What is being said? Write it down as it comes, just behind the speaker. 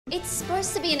It's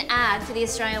supposed to be an ad for the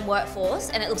Australian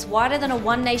workforce and it looks wider than a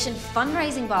One Nation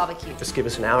fundraising barbecue. Just give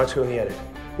us an hour or two in the edit.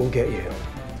 We'll get you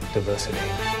diversity.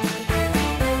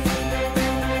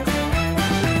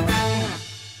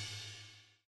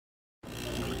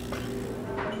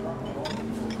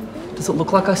 Does it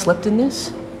look like I slept in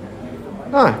this?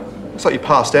 No. Looks like you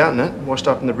passed out in it and washed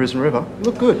up in the Brisbane River. You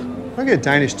look good. Can I get a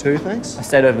Danish too, thanks? I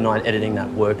stayed overnight editing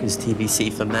that Workers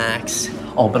TVC for Max.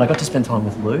 Oh, but I got to spend time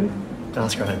with Lou.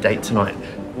 Ask her on a date tonight.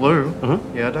 Lou?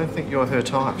 Yeah, I don't think you're her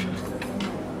type.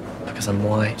 Because I'm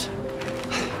white.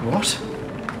 What?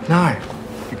 No.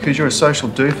 Because you're a social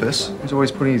doofus who's always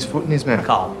putting his foot in his mouth.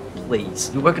 Carl, please.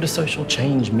 You work at a social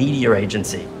change media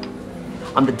agency.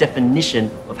 I'm the definition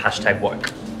of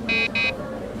 #woke.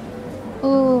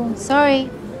 Oh, sorry.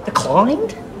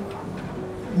 Declined?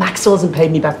 Max still hasn't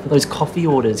paid me back for those coffee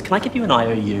orders. Can I give you an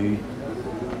IOU?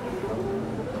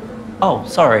 Oh,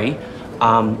 sorry.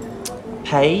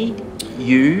 Pay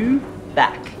you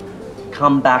back.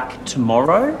 Come back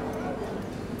tomorrow?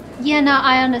 Yeah, no,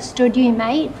 I understood you,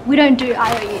 mate. We don't do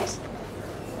IOUs.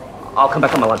 I'll come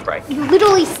back on my lunch break. You're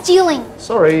literally stealing.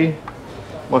 Sorry.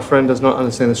 My friend does not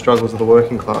understand the struggles of the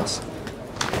working class.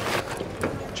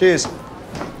 Cheers.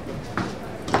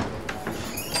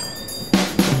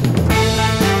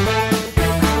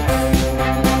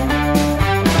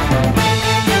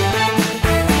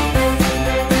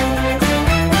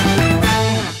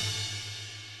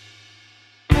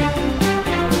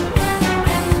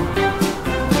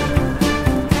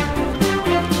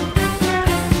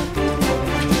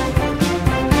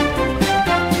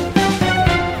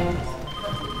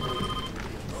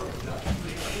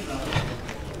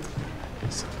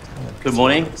 Good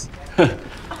morning.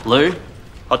 Lou,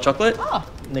 hot chocolate? Oh.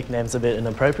 Nickname's a bit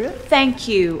inappropriate. Thank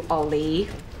you, Ollie.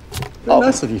 Oh,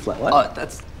 nice of you, Flatwhite. Oh,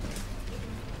 that's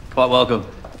quite welcome.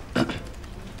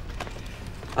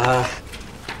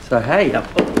 So hey,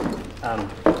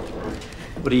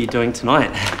 what are you doing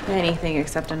tonight? Anything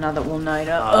except another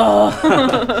all-nighter.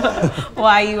 Oh.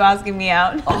 Why are you asking me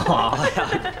out?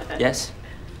 Yes?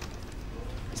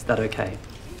 Is that okay?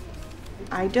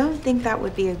 I don't think that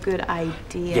would be a good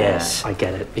idea. Yes, I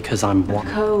get it, because I'm one.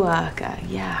 Co-worker,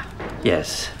 yeah.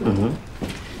 Yes.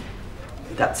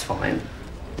 That's fine.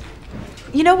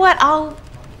 You know what? I'll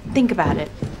think about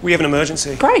it. We have an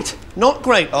emergency. Great. Not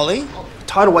great, Ollie. A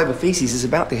tidal wave of feces is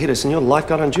about to hit us and you're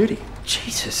lifeguard on duty.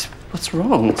 Jesus, what's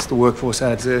wrong? It's the workforce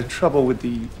ads. Trouble with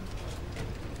the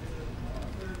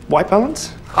white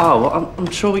balance? Oh, well, I'm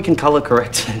sure we can colour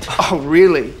correct it. Oh,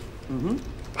 really?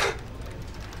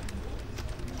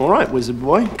 All right, wizard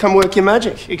boy, come work your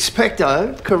magic.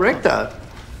 Expecto, correcto.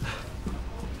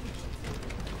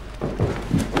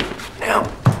 Now.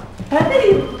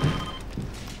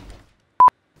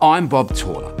 I'm Bob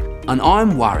Tawler, and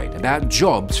I'm worried about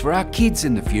jobs for our kids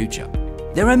in the future.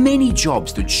 There are many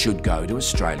jobs that should go to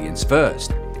Australians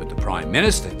first, but the Prime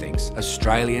Minister thinks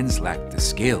Australians lack the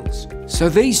skills. So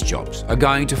these jobs are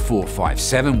going to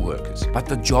 457 workers, but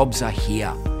the jobs are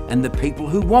here, and the people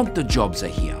who want the jobs are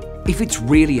here. If it's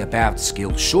really about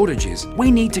skill shortages, we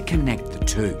need to connect the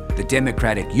two. The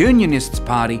Democratic Unionists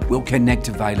Party will connect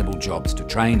available jobs to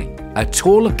training. A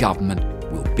taller government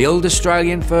will build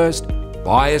Australian first,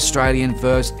 buy Australian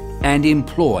first, and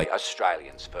employ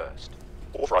Australians first.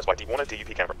 Authorised by D1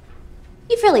 DUP Canberra.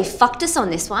 You've really fucked us on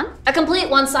this one. A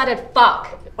complete one-sided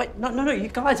fuck. Wait, no, you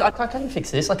guys, I can fix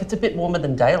this. Like, it's a bit warmer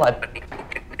than daylight.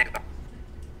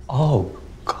 Oh,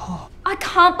 God. I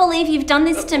can't believe you've done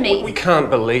this to me. We can't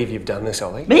believe you've done this,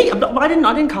 Ollie. Me? I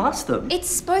didn't cast them. It's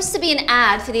supposed to be an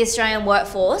ad for the Australian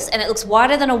workforce and it looks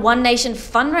wider than a One Nation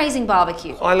fundraising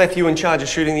barbecue. I left you in charge of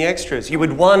shooting the extras. You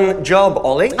had one job,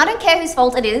 Ollie. I don't care whose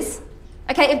fault it is.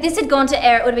 Okay, if this had gone to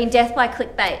air, it would have been death by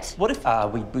clickbait. What if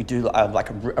we do like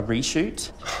a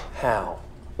reshoot? How?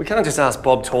 We can't just ask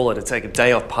Bob Tawler to take a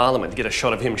day off Parliament to get a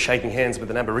shot of him shaking hands with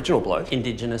an Aboriginal bloke.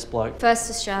 Indigenous bloke. First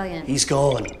Australian. He's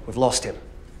gone. We've lost him.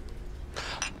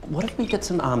 What if we get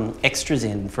some extras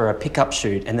in for a pickup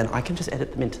shoot and then I can just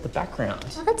edit them into the background?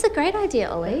 Well, that's a great idea,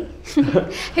 Ollie.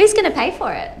 Who's going to pay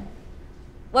for it?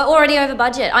 We're already over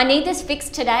budget. I need this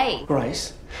fixed today.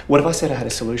 Grace, what if I said I had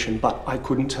a solution, but I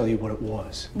couldn't tell you what it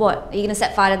was? What? Are you going to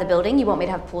set fire to the building? You want me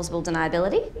to have plausible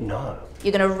deniability? No.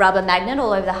 You're going to rub a magnet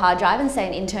all over the hard drive and say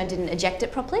an intern didn't eject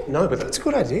it properly? No, but that's a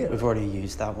good idea. We've already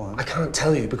used that one. I can't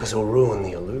tell you because it'll ruin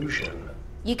the illusion.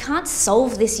 You can't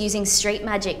solve this using street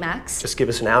magic, Max. Just give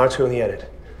us an hour or two in the edit.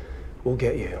 We'll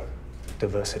get you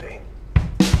diversity.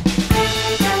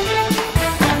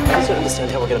 I don't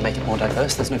understand how we're going to make it more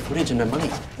diverse. There's no footage and no money.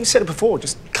 You said it before,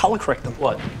 just colour correct them.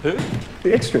 What? Who?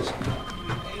 The extras.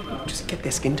 Just get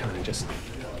their skin tone and just...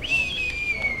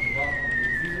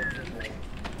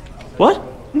 What?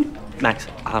 Max,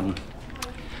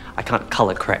 I can't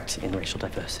colour correct in racial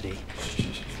diversity.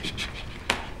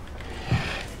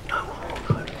 No one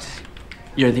will notice.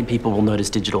 You don't think people will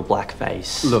notice digital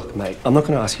blackface? Look, mate, I'm not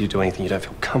going to ask you to do anything you don't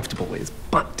feel comfortable with,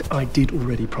 but I did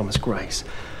already promise Grace,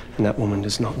 and that woman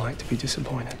does not like to be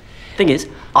disappointed. Thing is,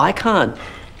 I can't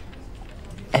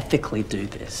ethically do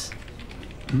this.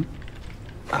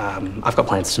 I've got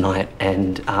plans tonight,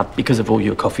 and because of all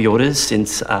your coffee orders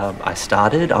since I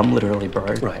started, I'm literally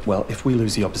broke. Right, well, if we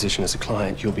lose the opposition as a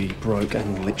client, you'll be broke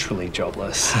and literally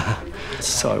jobless.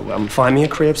 So find me a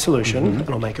creative solution, and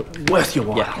I'll make it worth your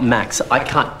while. Yeah, Max, I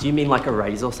can't. Do you mean like a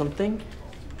raise or something?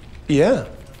 Yeah,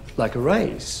 like a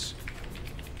raise.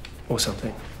 Or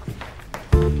something.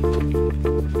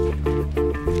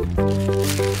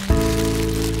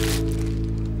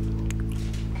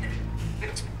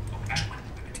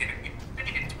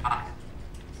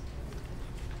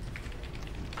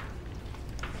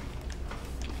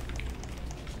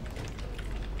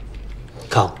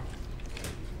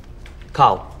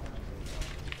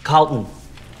 Carlton.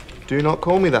 Do not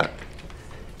call me that.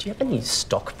 Do you have any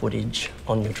stock footage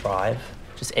on your drive?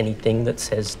 Just anything that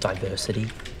says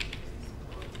diversity?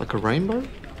 Like a rainbow?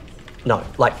 No,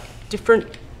 like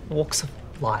different walks of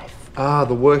life. Ah,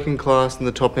 the working class and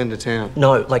the top end of town.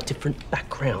 No, like different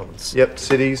backgrounds. Yep,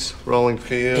 cities, rolling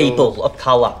fields. People of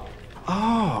colour.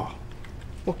 Oh,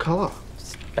 what colour?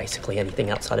 Basically anything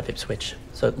outside of Ipswich.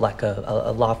 So like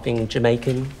a laughing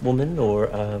Jamaican woman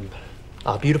or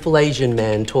a beautiful Asian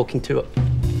man talking to a...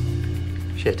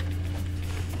 Shit.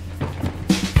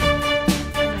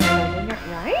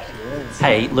 Right?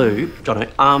 Hey, Lou,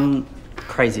 Jono,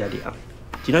 crazy idea.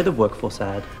 Do you know the workforce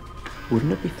ad?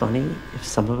 Wouldn't it be funny if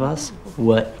some of us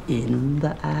were in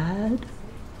the ad?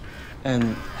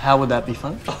 And how would that be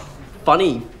fun?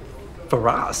 Funny for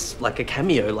us, like a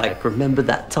cameo, like remember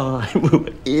that time we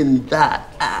were in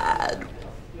that ad?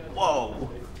 Whoa.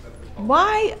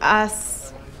 Why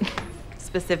us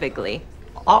specifically?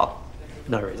 Oh,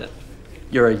 no reason.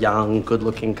 You're a young,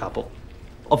 good-looking couple.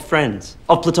 Of friends.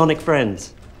 Of platonic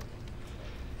friends.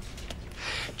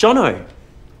 Jono,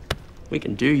 we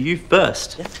can do you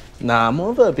first. Yeah. Nah, I'm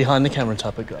more of a behind-the-camera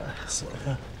type of guy. So,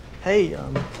 hey,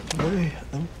 Lou,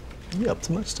 you up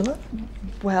to much tonight?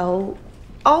 Well,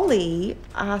 Ollie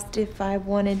asked if I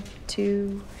wanted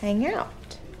to hang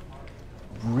out.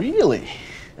 Really?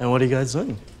 And what are you guys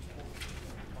doing?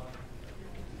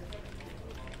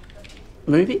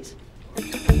 Movies?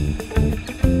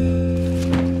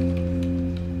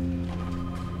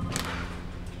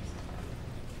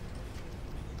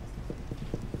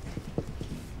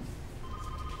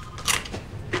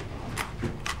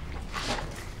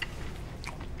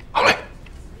 Ollie.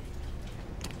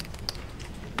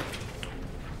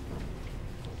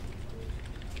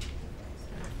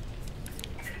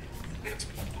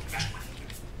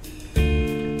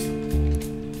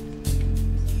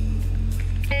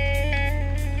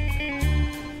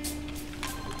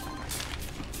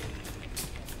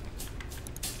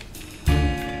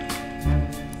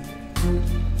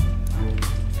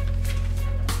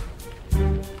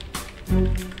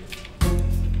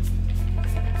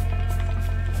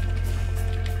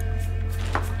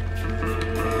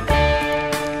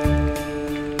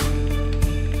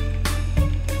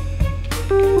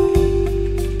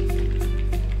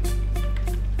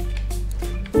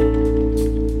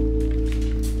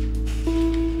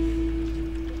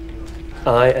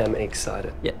 I am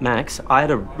excited. Yeah, Max, I had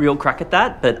a real crack at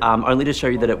that, but only to show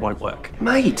you that it won't work.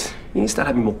 Mate, you need to start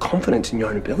having more confidence in your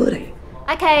own ability.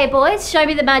 Okay, boys, show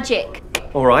me the magic.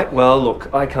 All right, well,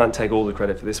 look, I can't take all the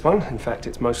credit for this one. In fact,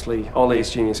 it's mostly Ollie's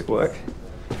genius at work.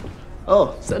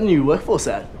 Oh, is that a new workforce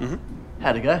ad?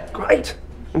 How'd it go? Great.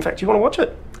 In fact, you want to watch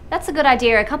it? That's a good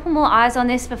idea. A couple more eyes on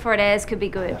this before it airs could be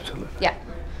good. Absolutely. Yeah.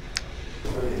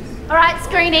 All right,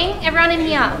 screening. Everyone in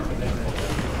here.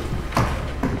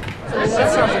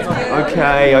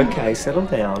 Okay, settle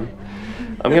down.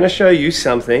 I'm going to show you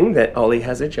something that Ollie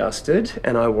has adjusted,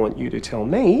 and I want you to tell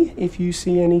me if you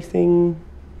see anything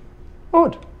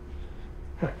odd.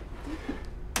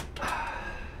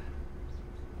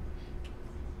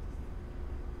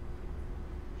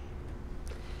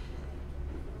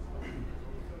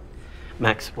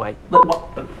 Max, wait.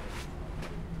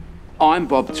 I'm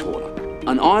Bob Torler,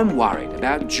 and I'm worried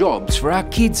about jobs for our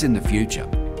kids in the future.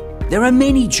 There are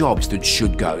many jobs that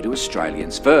should go to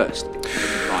Australians first. The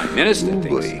Prime Minister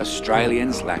thinks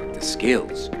Australians lack the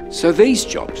skills. So these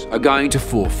jobs are going to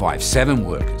 457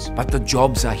 workers, but the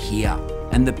jobs are here,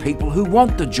 and the people who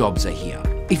want the jobs are here.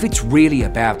 If it's really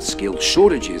about skills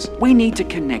shortages, we need to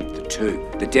connect the two.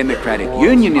 The Democratic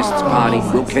Unionists Party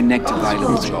will connect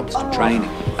available jobs to training.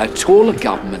 A taller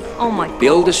government will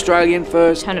build Australian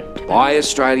first, buy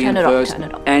Australian first,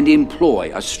 and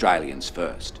employ Australians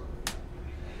first.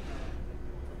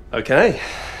 Okay.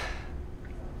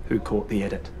 Who caught the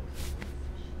edit?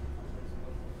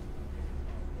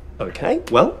 Okay,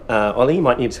 well, Ollie, you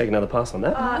might need to take another pass on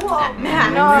that.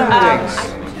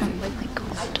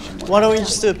 Why don't we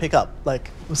just do a pickup,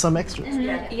 like, with some extras?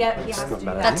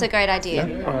 That's a great idea.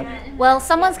 Yeah, all right. Well,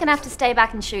 someone's going to have to stay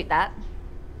back and shoot that.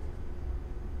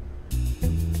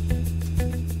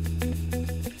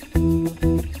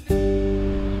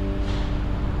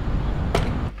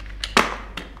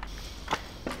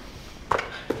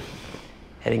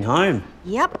 Heading home.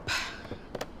 Yep.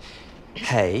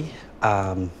 Hey,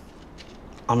 I'm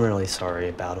really sorry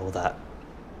about all that.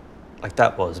 Like,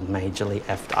 that was majorly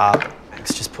effed up.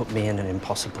 Max just put me in an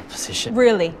impossible position.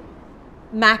 Really?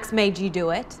 Max made you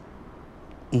do it?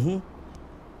 Mm-hmm.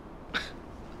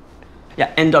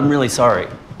 Yeah, and I'm really sorry,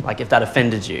 like, if that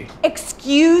offended you.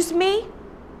 Excuse me?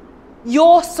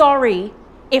 You're sorry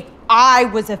if I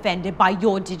was offended by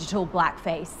your digital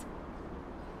blackface?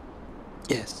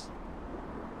 Yes.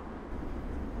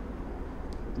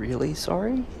 Really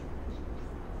sorry?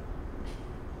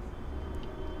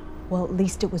 Well, at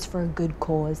least it was for a good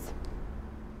cause.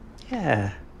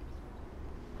 Yeah.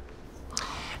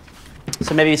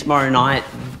 So maybe tomorrow night.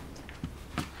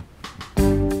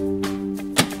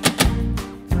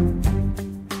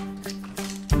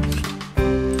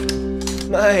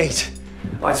 Mate,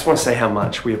 I just want to say how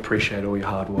much we appreciate all your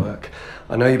hard work.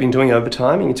 I know you've been doing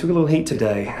overtime and you took a little heat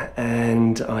today,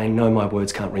 and I know my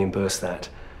words can't reimburse that,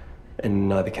 and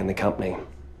neither can the company.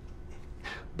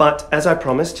 But as I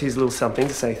promised, here's a little something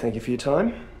to say thank you for your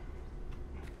time.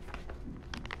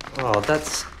 Oh,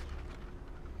 that's...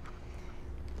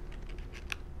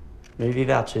 movie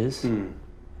vouchers.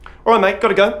 All right, mate,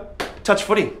 gotta go. Touch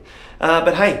footy.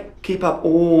 But hey, keep up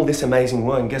all this amazing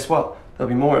work, and guess what? There'll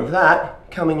be more of that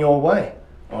coming your way.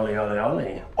 Ollie, ollie,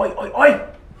 ollie. Oi, oi, oi!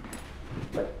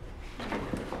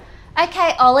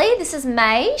 Okay, Ollie, this is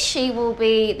May. She will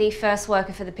be the first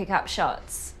worker for the pickup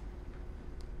shots.